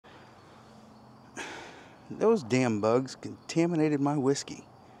those damn bugs contaminated my whiskey.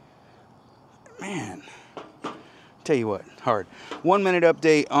 Man, tell you what, hard. 1 minute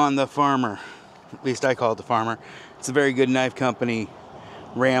update on the Farmer. At least I call it the Farmer. It's a very good knife company,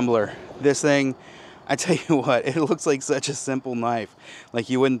 Rambler. This thing, I tell you what, it looks like such a simple knife. Like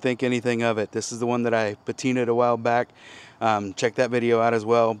you wouldn't think anything of it. This is the one that I patinaed a while back. Check that video out as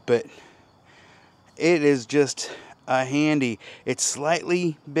well. But it is just a handy. It's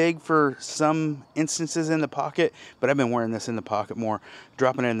slightly big for some instances in the pocket, but I've been wearing this in the pocket more.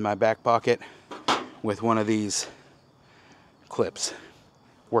 Dropping it into my back pocket with one of these clips.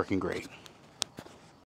 Working great.